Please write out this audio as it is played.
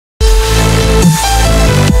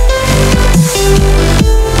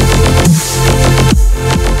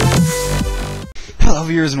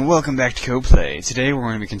viewers, and welcome back to CoPlay. Today we're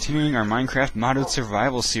going to be continuing our Minecraft modded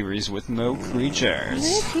survival series with Mo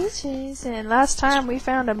Creatures. And last time we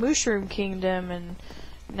found a mushroom kingdom, and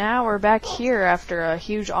now we're back here after a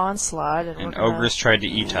huge onslaught. And ogres tried to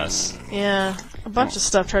eat us. Yeah, a bunch of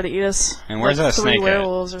stuff tried to eat us. And where's like that snake three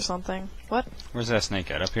werewolves or something. What? Where's that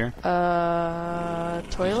snake at? Up here?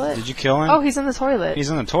 Toilet? Did you kill him? Oh, he's in the toilet.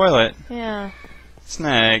 He's in the toilet? Yeah.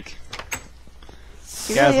 Snake.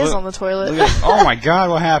 He really is on the toilet. Oh my god,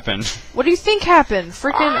 what happened? What do you think happened?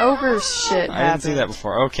 Freaking ogre shit happened. I didn't see that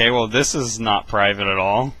before. Okay, well this is not private at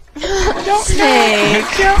all. Don't Snake!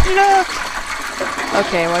 Don't look!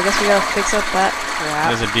 Okay, well I guess we gotta fix up that crap.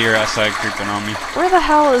 There's a deer outside creeping on me. Where the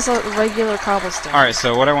hell is a regular cobblestone? Alright,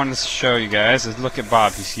 so what I wanted to show you guys is look at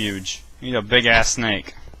Bob, he's huge. He's a big ass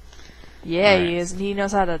snake. Yeah, he is, and he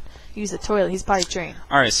knows how to use the toilet. He's potty trained.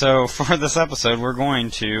 Alright, so for this episode, we're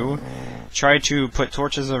going to try to put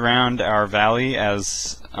torches around our valley,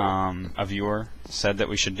 as a viewer said that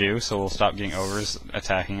we should do, so we'll stop getting ogres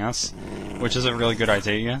attacking us, which is a really good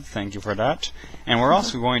idea. Thank you for that. And we're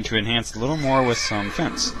also going to enhance a little more with some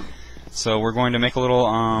fence. So we're going to make a little,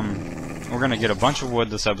 we're going to get a bunch of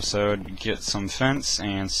wood this episode, get some fence,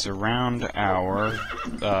 and surround our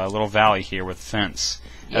little valley here with fence.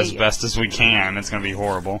 As best as we can. It's going to be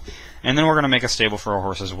horrible. And then we're going to make a stable for our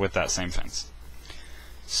horses with that same fence.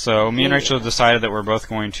 So me and Rachel decided that we're both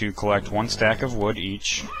going to collect one stack of wood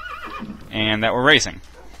each, and that we're racing.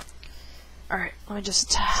 Alright, let me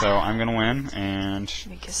just... So I'm going to win, and...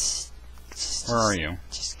 Where are you?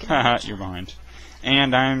 Haha, you're behind.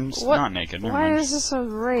 And I'm not naked. Why is this a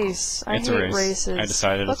race? I hate races. I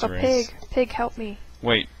decided it's a race. Look, a pig. Pig, help me.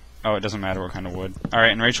 Wait. Oh, it doesn't matter what kind of wood.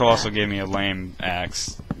 Alright, and Rachel also gave me a lame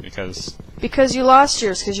axe, because... Because you lost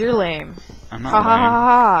yours, because you're lame. I'm not lame. Ha ha ha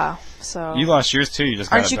ha. So... You lost yours too, you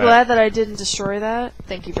just got Aren't you glad that I didn't destroy that?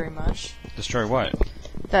 Thank you very much. Destroy what?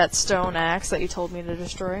 That stone axe that you told me to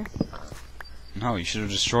destroy. No, you should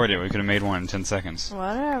have destroyed it. We could have made one in 10 seconds.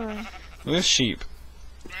 Whatever. Look at this sheep.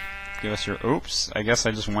 Give us your... Oops, I guess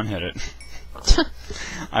I just one-hit it.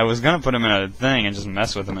 I was gonna put him in a thing and just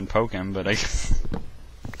mess with him and poke him, but I guess...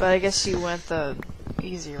 But I guess you went the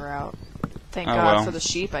easy route. Thank God for the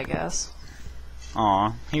sheep, I guess.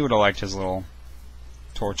 Aw, he would have liked his little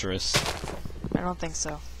torturous. I don't think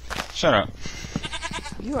so. Shut up.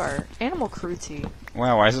 You are animal cruelty.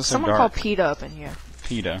 Wow, why is it so dark? Someone called PETA up in here.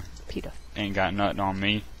 PETA? PETA. Ain't got nothing on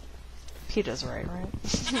me. PETA's right?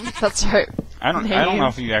 That's right. I don't know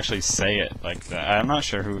if you actually say it like that. I'm not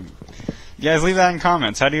sure who... You guys, leave that in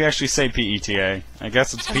comments. How do you actually say P-E-T-A? I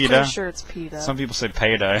guess it's PETA. I'm pretty sure it's PETA. Some people say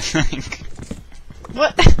PETA, I think.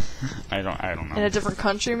 What? I don't know. In a different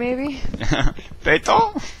country, maybe?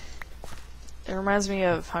 PETA? It reminds me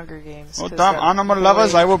of Hunger Games. Oh, damn animal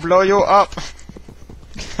lovers, I will blow you up.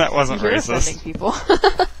 That wasn't You're racist. offending people.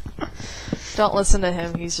 Don't listen to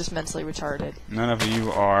him, he's just mentally retarded. None of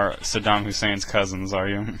you are Saddam Hussein's cousins, are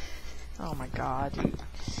you? Oh my god, dude.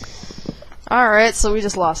 Alright, so we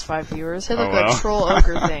just lost 5 viewers. Hey, look, that troll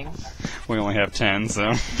ogre thing. We only have 10,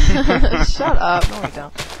 so... Shut up. No, we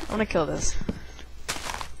don't. I'm gonna kill this.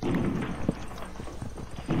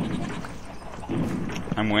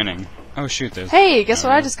 I'm winning. Oh, shoot, there's... Hey, guess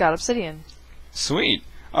what I just got? Obsidian. Sweet.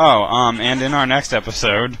 Oh, and in our next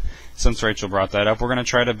episode, since Rachel brought that up, we're gonna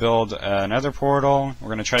try to build another portal. We're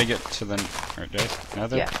gonna try to get to the...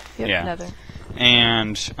 Nether? Yeah, Nether.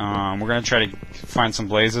 And we're going to try to find some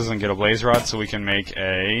blazes and get a blaze rod so we can make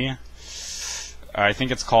a... I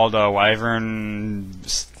think it's called a wyvern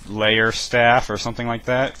layer staff or something like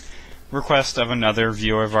that. Request of another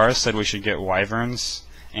viewer of ours said we should get wyverns,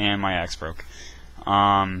 and my axe broke.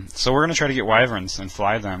 So we're going to try to get wyverns and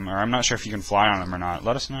fly them, or I'm not sure if you can fly on them or not.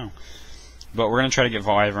 Let us know. But we're going to try to get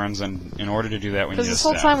wyverns, and in order to do that we need a staff. Because this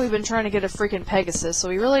whole time we've been trying to get a freaking Pegasus, so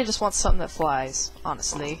we really just want something that flies,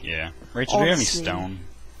 honestly. Yeah. Rachel, do you have any stone?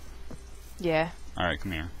 Yeah. Alright,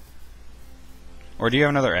 come here. Or do you have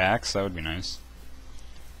another axe? That would be nice.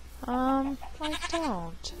 I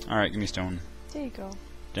don't. Alright, give me stone. There you go.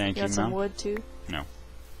 Thank you, got some wood, too? No.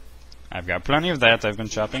 I've got plenty of that. I've been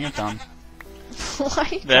chopping it down. Why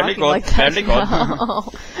are you very talking good, like that very now?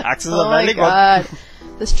 good. Axes are very God.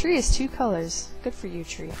 This tree is 2 colors. Good for you,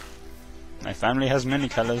 tree. My family has many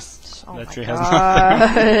colors. Oh that my tree God.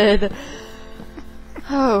 has nothing.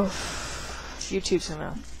 Oh, YouTube's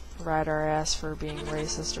gonna ride our ass for being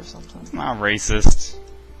racist or something. It's not racist.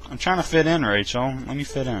 I'm trying to fit in, Rachel. Let me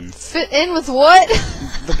fit in. Fit in with what?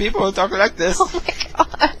 The people who talk like this. Oh my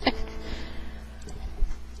God.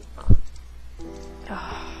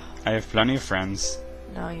 I have plenty of friends.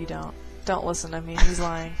 No, you don't. Don't listen to me. He's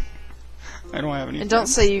lying. I don't have any And friends. don't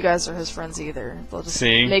say you guys are his friends either. They'll just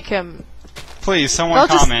make him Please, someone I'll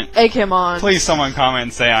comment. just egg him on. Please, someone comment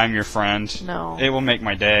and say I'm your friend. No. It will make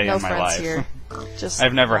my day No and my friends life. here. Just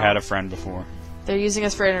I've never no. had a friend before. They're using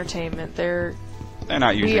us for entertainment. They're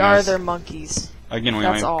not using us. We are their monkeys. Again, we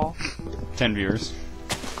That's only all. 10 viewers.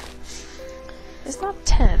 It's not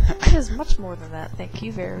 10. It is much more than that. Thank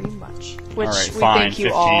you very much. Which Alright, we fine, thank you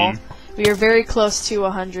 15. all. We are very close to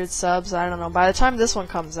 100 subs. I don't know. By the time this one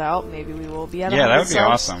comes out, maybe we will be at 100 Yeah, that would be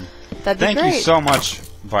subs. awesome. That'd be Thank great. you so much,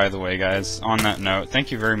 by the way, guys. On that note,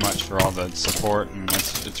 thank you very much for all the support, and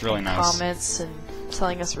it's really nice. Comments and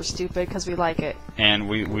telling us we're stupid because we like it. And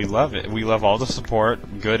we love it. We love all the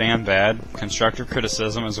support, good and bad. Constructive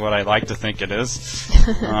criticism is what I like to think it is.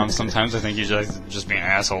 Sometimes I think you just being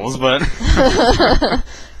assholes, but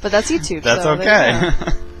But that's YouTube. that's so there you okay.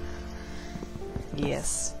 go.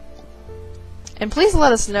 Yes. And please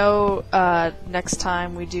let us know next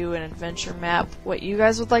time we do an adventure map what you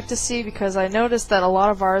guys would like to see, because I noticed that a lot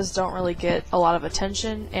of ours don't really get a lot of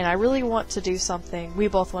attention, and I really want to do something. We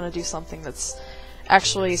both want to do something that's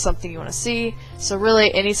actually something you want to see. So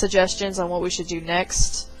really, any suggestions on what we should do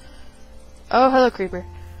next? Oh, hello, Creeper.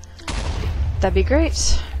 That'd be great,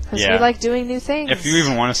 because Yeah. we like doing new things. If you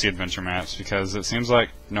even want to see adventure maps, because it seems like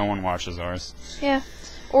no one watches ours. Yeah.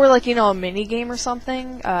 Or like, you know, a mini game or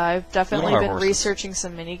something. I've definitely Little been horses. researching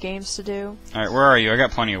some mini games to do. Alright, where are you? I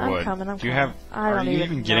got plenty of I'm wood. coming, I'm do you coming. have I are don't you even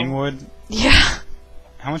even getting know. wood? Yeah.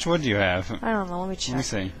 How much wood do you have? I don't know, let me Let check. me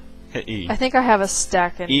see. Hit E. I think I have a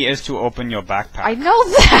stack in... E is to open your backpack. I know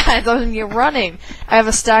that! When you're running. I have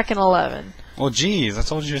a stack in 11. Well, geez, I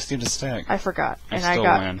told you just need a stack. I forgot. I And still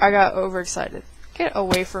win. I got overexcited. Get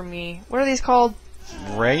away from me. What are these called?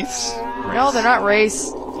 Wraiths? No, they're not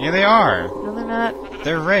race. Yeah, they are. No, they're not.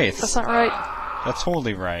 They're wraiths. That's not right. That's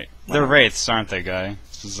totally right. They're wraiths, aren't they, guy?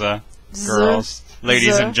 Z- Girls,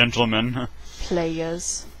 ladies Z- and gentlemen,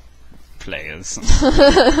 Players. players.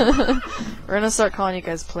 We're gonna start calling you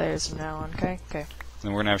guys players from now on, okay? Okay.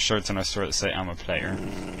 And we're gonna have shirts on our store that say "I'm a player."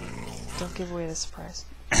 Don't give away the surprise.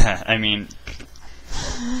 I mean.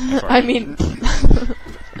 I mean...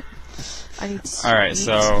 I need to Alright, eat.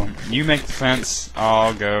 so you make the fence.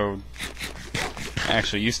 I'll go.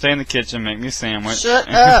 Actually, you stay in the kitchen, make me a sandwich. Shut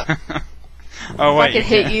up! Oh If wait, I could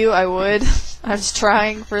hit you, I would. I was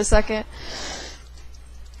trying for a second.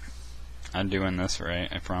 I'm doing this right,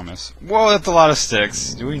 I promise. Whoa, that's a lot of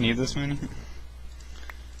sticks. Do we need this many?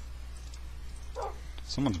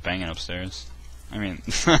 Someone's banging upstairs. I mean,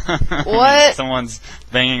 What? Someone's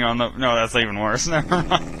banging on the. No, that's even worse. Never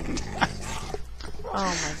mind. Oh my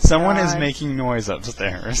god. Someone is making noise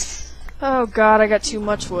upstairs. Oh god, I got too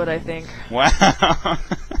much wood, I think. Wow.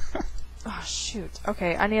 Oh shoot.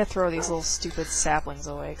 Okay, I need to throw these little stupid saplings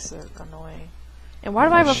away because they're annoying. And why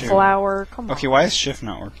do I have a shoot. flower? Come on. Okay, why is shift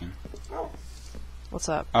not working? What's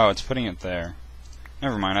up? Oh, it's putting it there.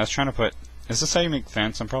 Never mind, I was trying to put... Is this how you make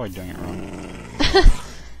fence? I'm probably doing it wrong.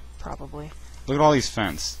 Probably. Look at all these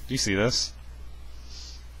fence. Do you see this?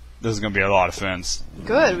 This is gonna be a lot of fence.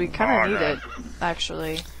 Good, we kind Oh, of need God. it,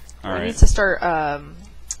 actually. We Alright. need to start,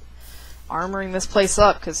 armoring this place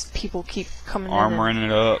up because people keep coming Armoring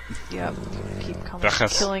it up. in. Yep. Keep coming,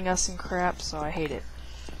 Bechas. killing us and crap, so I hate it.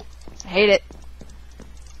 I hate it.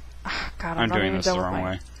 Ah, God, I'm I'm not doing even this done the with wrong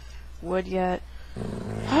my way. wood yet.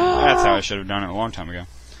 That's how I should have done it a long time ago.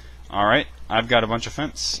 Alright, I've got a bunch of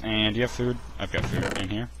fence, and you have food. I've got food in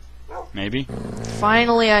here. Maybe.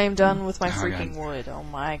 Finally, I am done with my Oh, freaking God. wood. Oh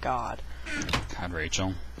my god. God,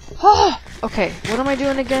 Rachel. Okay, what am I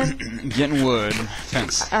doing again? Getting wood.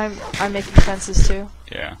 Fence. I'm making fences too.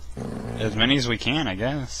 Yeah. As many as we can, I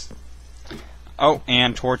guess. Oh,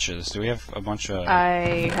 and torches. Do we have a bunch of...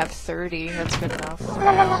 I have 30. That's good enough.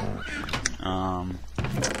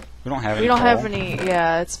 We don't have any We don't have coal. any.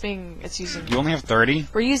 Yeah, it's using. You only have 30?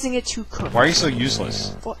 We're using it to cook. Why are you so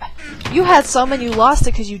useless? Well, you had some and you lost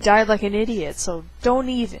it because you died like an idiot. So don't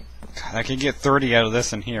even. God, I could get 30 out of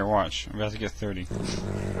this in here. Watch. I'm about to get 30.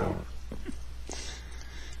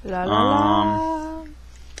 La la la.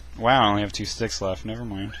 Wow, I only have 2 sticks left. Never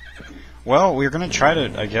mind. Well, we're going to try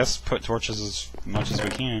to, I guess, put torches as much as we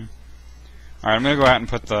can. Alright, I'm going to go out and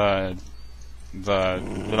put the blah,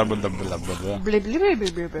 blah, blah, blah, blah, blah, Blah, blah, blah, blah,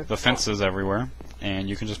 blah, blah. the fences everywhere, and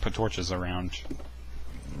you can just put torches around.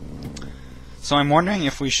 So I'm wondering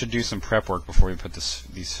if we should do some prep work before we put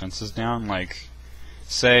these fences down. Like,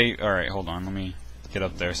 say, alright, hold on, let me get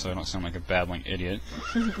up there so I don't sound like a babbling idiot.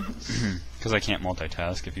 Because I can't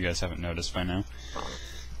multitask, if you guys haven't noticed by now.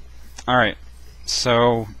 Alright,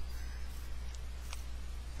 so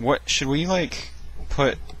what should we, like,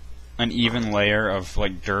 put an even layer of,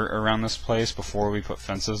 like, dirt around this place before we put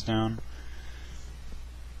fences down?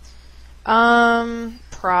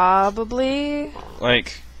 Probably.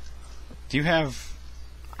 Like, Do you have...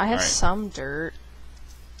 I have Alright. some dirt.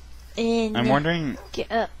 I'm wondering... Get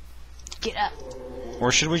up. Get up.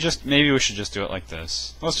 Or should we just... Maybe we should just do it like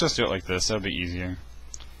this. Let's just do it like this. That'll be easier.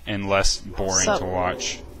 And less boring to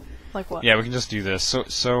watch. Like what? Yeah, we can just do this.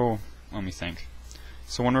 So... Let me think.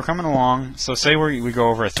 So when we're coming along... So say we go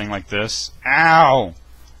over a thing like this. Ow!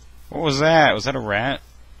 What was that? Was that a rat?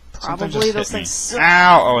 Probably those things.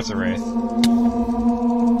 Ow! Oh, it's a wraith.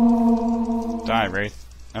 Die, wraith.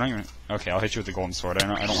 I don't even... Okay, I'll hit you with the golden sword. I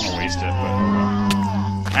don't want to waste it,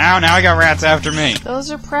 but... Ow! Now I got rats after me!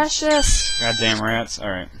 Those are precious! Goddamn rats.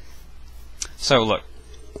 Alright. So, look.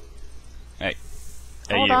 Hey.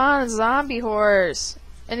 Hey, Hold you. on, zombie horse!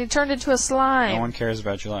 And he turned into a slime! No one cares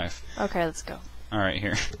about your life. Okay, let's go. Alright,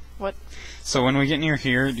 here. What? So when we get near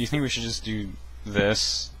here, do you think we should just do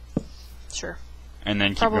this? Sure. And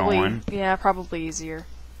then keep going? Yeah, probably easier.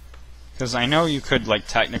 Because I know you could, like,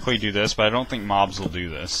 technically do this, but I don't think mobs will do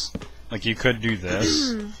this. Like, you could do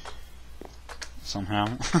this.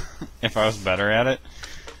 Somehow. If I was better at it.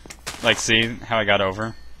 Like, see how I got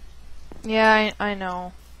over? Yeah, I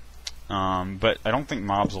know. But I don't think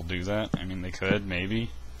mobs will do that. I mean, they could,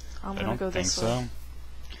 maybe. I'm I gonna don't go think this so. way.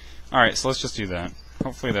 Alright, so let's just do that.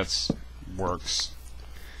 Hopefully that's works.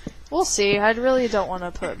 We'll see. I really don't want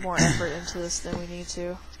to put more effort into this than we need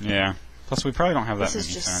to. Yeah. Plus, we probably don't have that This is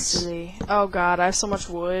many just fence. silly. Oh god, I have so much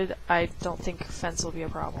wood. I don't think fence will be a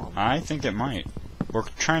problem. I think it might. We're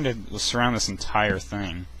trying to surround this entire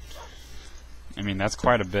thing. I mean, that's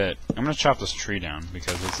quite a bit. I'm gonna chop this tree down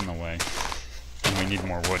because it's in the way. And we need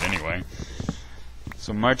more wood anyway.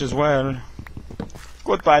 So might as well.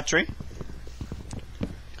 Goodbye, tree.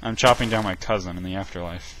 I'm chopping down my cousin in the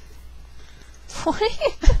afterlife.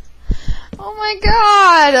 What? Oh my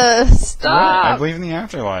god! Stop! I believe in the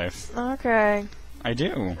afterlife. Okay. I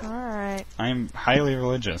do. Alright. I'm highly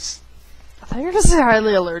religious. I thought you were gonna say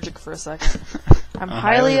highly allergic for a second. I'm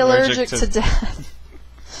highly allergic to death.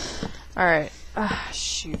 Alright.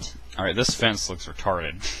 Shoot. Alright, this fence looks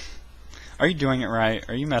retarded. Are you doing it right?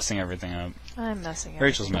 Are you messing everything up? I'm messing everything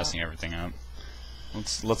Rachel's up. messing everything up.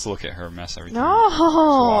 Let's look at her mess everything up.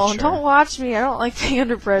 No! Don't watch me. I don't like being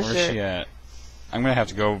under pressure. Where's she at? I'm gonna have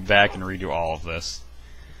to go back and redo all of this.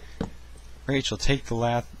 Rachel, take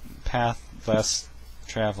the path less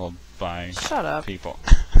traveled by Shut up. people.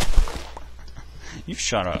 You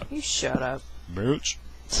shut up. You shut up. Bitch.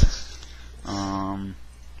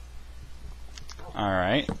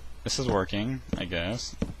 Alright. This is working, I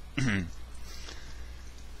guess.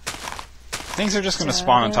 Things are just gonna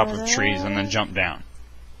spawn on top of trees and then jump down.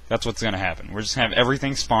 That's what's gonna happen. We're just gonna have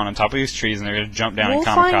everything spawn on top of these trees and they're gonna jump down and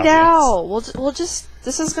kamikaze. We'll find out. We'll just.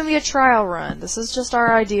 This is gonna be a trial run. This is just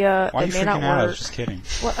our idea. Why are it you may not freaking out? I work. was just kidding.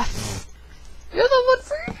 What? You're the one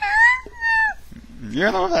freaking out.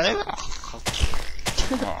 You're the one that...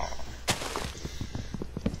 Oh.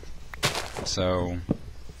 So,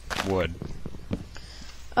 wood.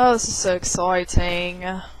 Oh, this is so exciting.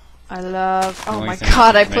 I love. The Oh only my thing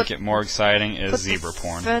god! I to put make it more exciting is put zebra the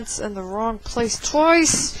porn. fence in the wrong place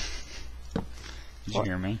twice. Did you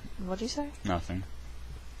hear me? What'd you say? Nothing.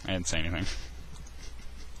 I didn't say anything.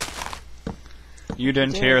 You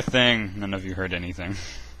didn't did. hear a thing. None of you heard anything.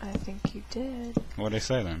 I think you did. What did I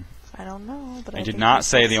say then? I don't know, but I I did think not you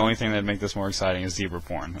say said the only something. thing that'd make this more exciting is zebra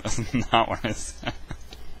porn. That's not what I said.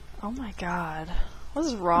 Oh my god. What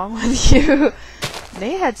is wrong with you?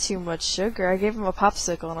 Nate had too much sugar. I gave him a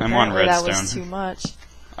popsicle, and I'm on apparently that was redstone. too much.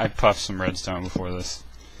 I puffed some redstone before this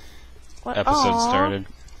What? episode Aw, started.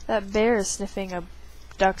 That bear is sniffing a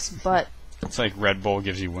duck's butt. It's like Red Bull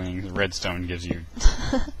gives you wings, redstone gives you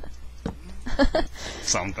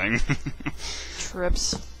something.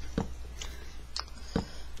 Trips.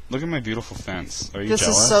 Look at my beautiful fence. Are you This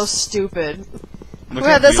jealous? is so stupid. Look Who how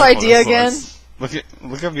had this beautiful idea this again? looks.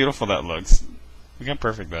 Look how beautiful that looks. Look how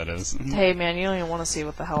perfect that is. Hey man, you don't even want to see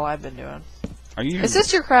what the hell I've been doing. Are you? Is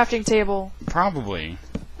this your crafting table? Probably.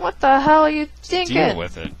 What the hell are you thinking? Deal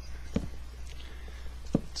with it.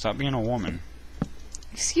 Stop being a woman.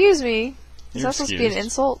 Excuse me. Is You're that supposed to be an excused.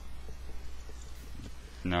 insult?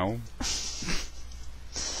 No.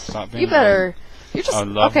 Stop being. You better. You're just A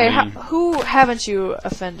lovely- okay. Who haven't you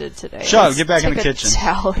offended today? Shut up, Let's get back in take the a kitchen.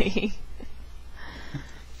 Tally.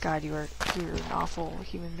 God, you're an awful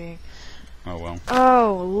human being. Oh well.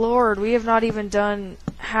 Oh Lord, we have not even done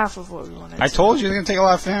half of what we wanted. I to. told you it's gonna take a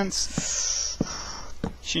lot of fence.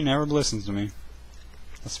 She never listens to me.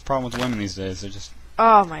 That's the problem with women these days. They just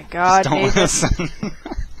Oh my God, don't Nathan. listen.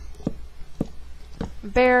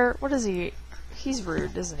 Bear, what is he? He's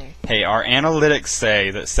rude, isn't he? Hey, our analytics say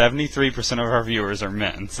that 73% of our viewers are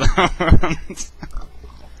men. So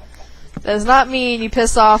Does not mean you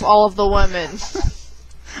piss off all of the women.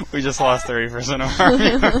 We just lost 30% of our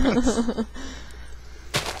viewers.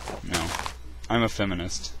 No. I'm a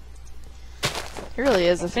feminist. He really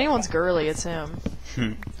is. If anyone's girly, it's him.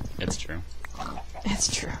 It's true.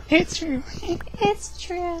 It's true. It's true. It's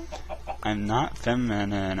true. I'm not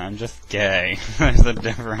feminine, I'm just gay. There's a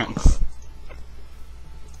difference.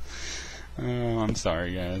 Oh, I'm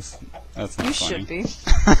sorry, guys. That's not You funny. should be.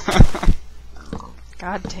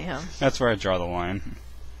 God damn. That's where I draw the line.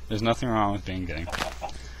 There's nothing wrong with being gay.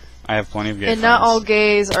 I have plenty of gay And friends. not all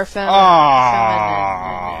gays are feminine.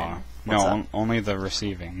 What's No, up? only the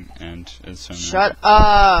receiving end is feminine. Shut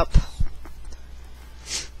up.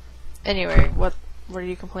 Anyway, what are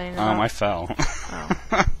you complaining about? I fell.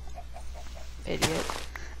 Oh. Idiot.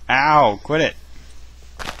 Ow! Quit it!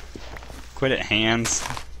 Quit it, hands.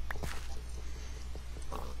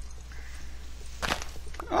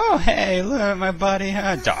 Oh, hey, look at my buddy.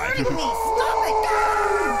 I died.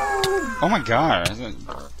 Oh my god. Is it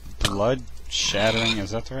blood shattering?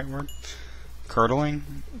 Is that the right word? Curdling?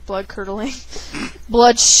 Blood curdling.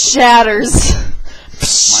 Blood shatters.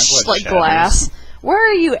 My blood like shatters. glass.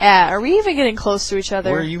 Where are you at? Are we even getting close to each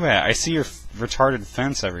other? Where are you at? I see your retarded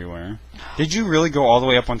fence everywhere. Did you really go all the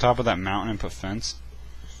way up on top of that mountain and put fence?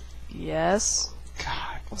 Yes.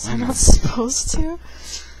 God. Was I not supposed to?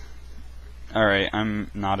 Alright,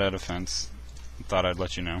 I'm not at a fence. Thought I'd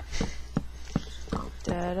let you know.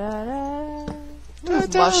 Da da da.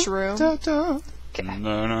 Mushroom. Okay.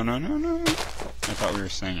 No. I thought we were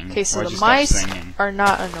singing. Okay, so Why'd the you stop mice singing? are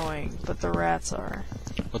not annoying, but the rats are.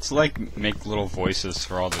 Let's like make little voices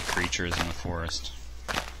for all the creatures in the forest.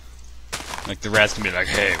 Like the rats can be like,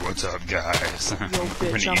 "Hey, what's up, guys? I'm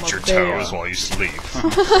bitch, gonna I'm eat a your bear." toes while you sleep."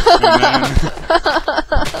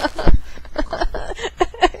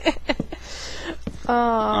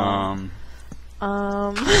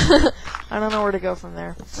 I don't know where to go from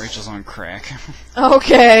there. Rachel's on crack.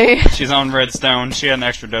 Okay. She's on redstone. She had an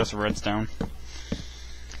extra dose of redstone.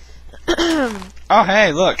 Oh,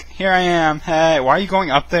 hey, look. Here I am. Hey, why are you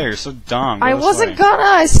going up there? You're so dumb. Go I this wasn't way. gonna.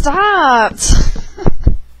 I stopped.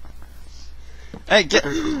 Hey, get...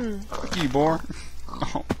 Fuck you, boar.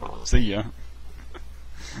 Oh, see ya.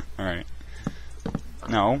 Alright.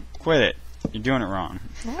 No, quit it. You're doing it wrong.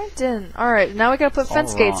 No, I didn't. Alright, now we gotta put It's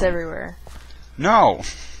fence all gates wrong. everywhere. No!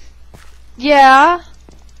 Yeah?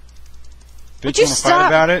 Bitch, Would you wanna fight stop?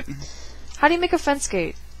 about it? How do you make a fence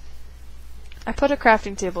gate? I put a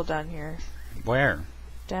crafting table down here. Where?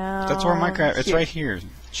 Down. That's where my craft... It's here. right here.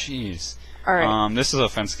 Jeez. Alright. This is a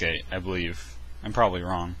fence gate, I believe. I'm probably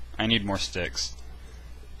wrong. I need more sticks.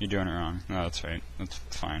 You're doing it wrong. No, that's right. That's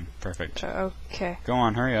fine. Perfect. Okay. Go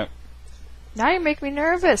on, hurry up. Now you make me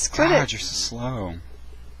nervous. Quit God, it. you're so slow.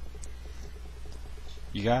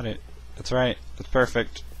 You got it. That's right. That's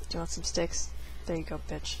perfect. Do you want some sticks? There you go,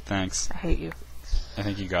 bitch. Thanks. I hate you. I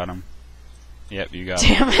think you got him. Yep, you got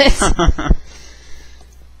Damn it. him.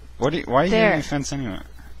 Why are you There. giving me fence anyway?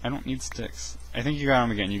 I don't need sticks. I think you got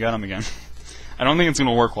him again. You got him again. I don't think it's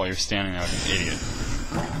gonna work while you're standing there like an idiot.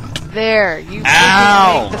 There. You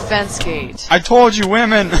Ow! make the fence gate. I told you,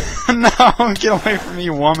 women! No, get away from me,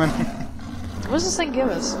 woman! What does this thing give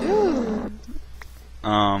us? Ooh.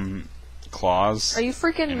 Claws. Are you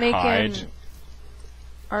freaking and making hide.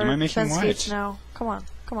 our Am I making fence what? gates now? Come on.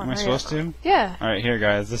 Come on. Am I hurry supposed up. to? Yeah. Alright, here,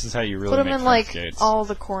 guys. This is how you really Put them make in fence like gates. all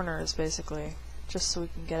the corners, basically, just so we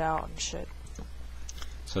can get out and shit.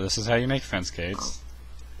 So this is how you make fence gates.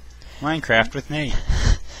 Minecraft with Nate.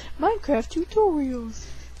 Minecraft tutorials.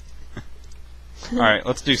 Alright,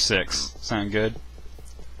 let's do 6. Sound good?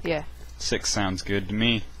 Yeah. 6 sounds good to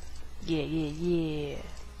me. Yeah.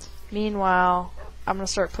 Meanwhile, I'm gonna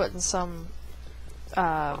start putting some,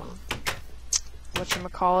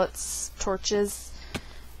 whatchamacallits, torches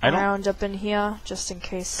around up in here, just in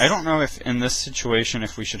case. I don't know if in this situation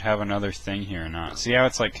if we should have another thing here or not. See how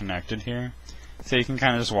it's like connected here? So you can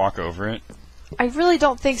kind of just walk over it. I really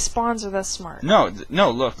don't think spawns are that smart. No, no,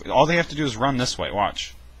 look. All they have to do is run this way.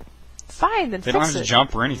 Watch. Fine, then They fix don't have it. to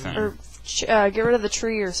jump or anything. Or get rid of the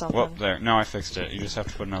tree or something. Well, there. No, I fixed it. You just have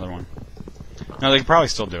to put another one. No, they could probably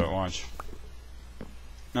still do it. Watch.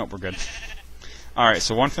 Nope, we're good. Alright,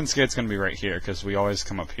 so one fence gate's going to be right here, because we always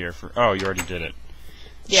come up here for... Oh, you already did it.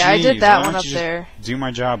 Yeah, I Jeez, did that why one don't up you just there. Do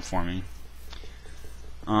my job for me.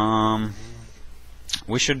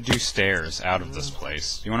 We should do stairs out of this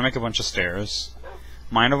place. You want to make a bunch of stairs?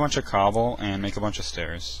 Mine a bunch of cobble and make a bunch of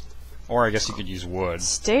stairs. Or I guess you could use wood.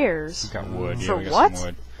 Stairs? We got wood. Yeah, For we got what? some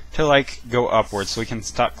wood. To like go upwards so we can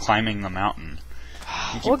stop climbing the mountain.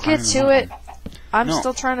 You keep We'll get climbing the to it. mountain. I'm No.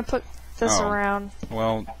 still trying to put this Oh. around.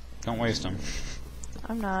 Well, don't waste them.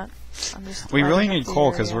 I'm not. I'm just. We really lighting need up the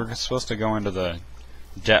coal because area. we're supposed to go into the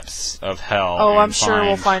depths of hell. Oh, and I'm sure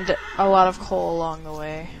we'll find a lot of coal along the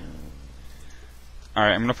way.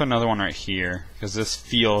 Alright, I'm gonna put another one right here, because this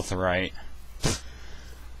feels right.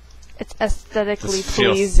 It's aesthetically This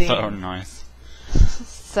feels pleasing. so nice.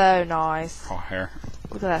 So nice. Oh, hair.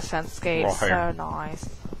 Look at that fence gate. Raw So hair. nice.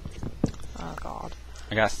 Oh god.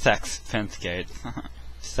 I got sex fence gate.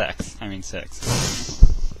 Sex. I mean sex.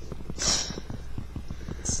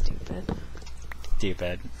 Stupid.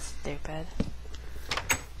 Stupid. Stupid.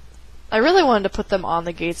 I really wanted to put them on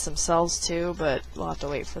the gates themselves too, but we'll have to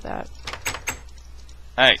wait for that.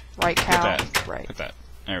 Hey. Right, Put Cal? that. Right. Put that.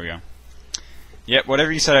 There we go. Yep,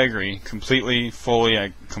 whatever you said, I agree. Completely, fully,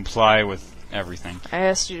 I comply with everything. I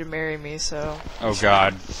asked you to marry me, so... Oh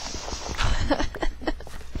god.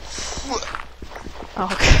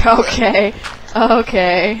 Okay. Okay.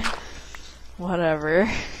 Okay.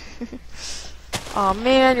 Whatever. Oh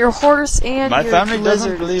man, your horse and My your family doesn't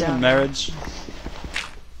lizard believe down in there. marriage.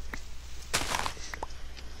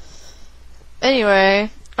 Anyway,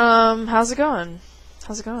 how's it going?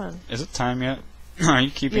 How's it going? Is it time yet? Are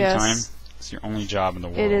you keeping Yes. time? It's your only job in the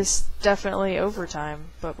world. It is definitely overtime,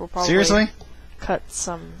 but we'll probably Seriously? cut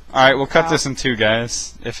some. Alright, we'll cut out. this in two,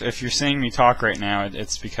 guys. If you're seeing me talk right now,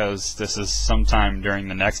 it's because this is sometime during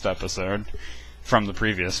the next episode from the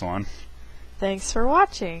previous one. Thanks for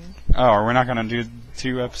watching. Oh, are we not going to do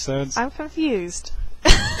 2 episodes? I'm confused.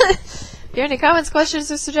 If you have any comments, questions,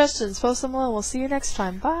 or suggestions, post them below. We'll see you next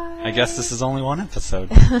time. Bye. I guess this is only 1 episode.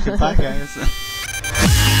 Goodbye, guys.